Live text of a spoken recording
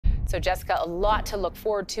So, Jessica, a lot to look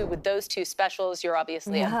forward to with those two specials. You're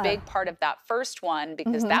obviously a big part of that first one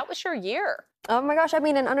because that was your year. Oh my gosh, I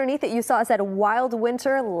mean, and underneath it, you saw it said wild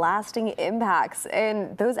winter lasting impacts.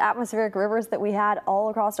 And those atmospheric rivers that we had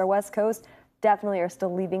all across our West Coast definitely are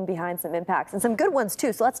still leaving behind some impacts and some good ones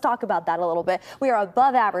too. So let's talk about that a little bit. We are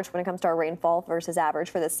above average when it comes to our rainfall versus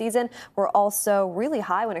average for this season. We're also really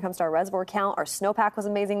high when it comes to our reservoir count. Our snowpack was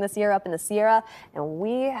amazing this year up in the Sierra, and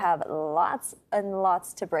we have lots and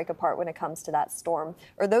lots to break apart when it comes to that storm,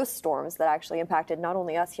 or those storms that actually impacted not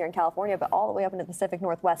only us here in California, but all the way up into the Pacific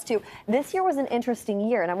Northwest too. This year was an interesting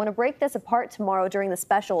year, and I'm going to break this apart tomorrow during the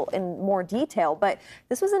special in more detail, but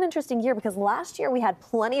this was an interesting year because last year we had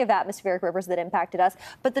plenty of atmospheric rivers that impacted us,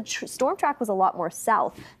 but the storm track was a lot more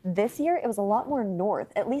south. This year, it was a lot more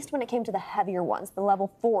north, at least when it came to the heavier ones, the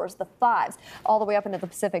level 4s, the 5s, all the way up into the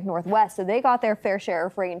Pacific Northwest. So they got their fair share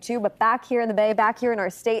of rain too, but back here in the Bay, back here in our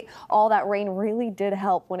state, all that rain really did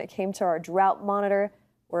help when it came to our drought monitor.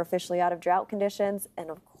 We're officially out of drought conditions, and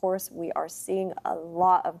of course, we are seeing a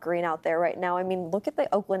lot of green out there right now. I mean, look at the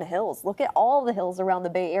Oakland Hills. Look at all the hills around the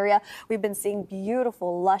Bay Area. We've been seeing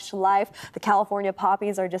beautiful, lush life. The California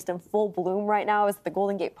poppies are just in full bloom right now. I was at the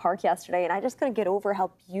Golden Gate Park yesterday, and I just couldn't get over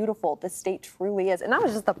how beautiful this state truly is. And that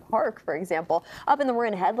was just the park, for example. Up in the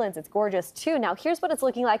Marin Headlands, it's gorgeous too. Now, here's what it's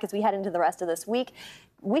looking like as we head into the rest of this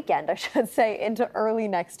weekend, I should say, into early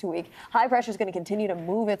next week. High pressure is going to continue to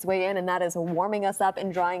move its way in, and that is warming us up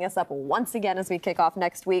and drying us up once again as we kick off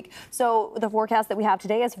next week. So the forecast that we have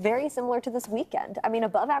today is very similar to this weekend. I mean,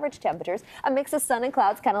 above average temperatures, a mix of sun and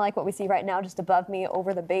clouds, kind of like what we see right now just above me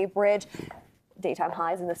over the Bay Bridge. Daytime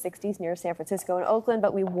highs in the 60s near San Francisco and Oakland,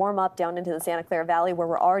 but we warm up down into the Santa Clara Valley where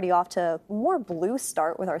we're already off to a more blue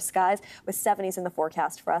start with our skies, with 70s in the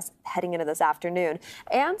forecast for us heading into this afternoon.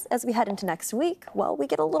 And as we head into next week, well, we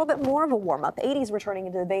get a little bit more of a warm up. 80s returning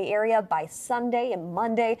into the Bay Area by Sunday and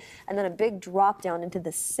Monday, and then a big drop down into the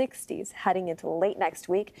 60s heading into late next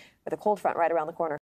week with a cold front right around the corner.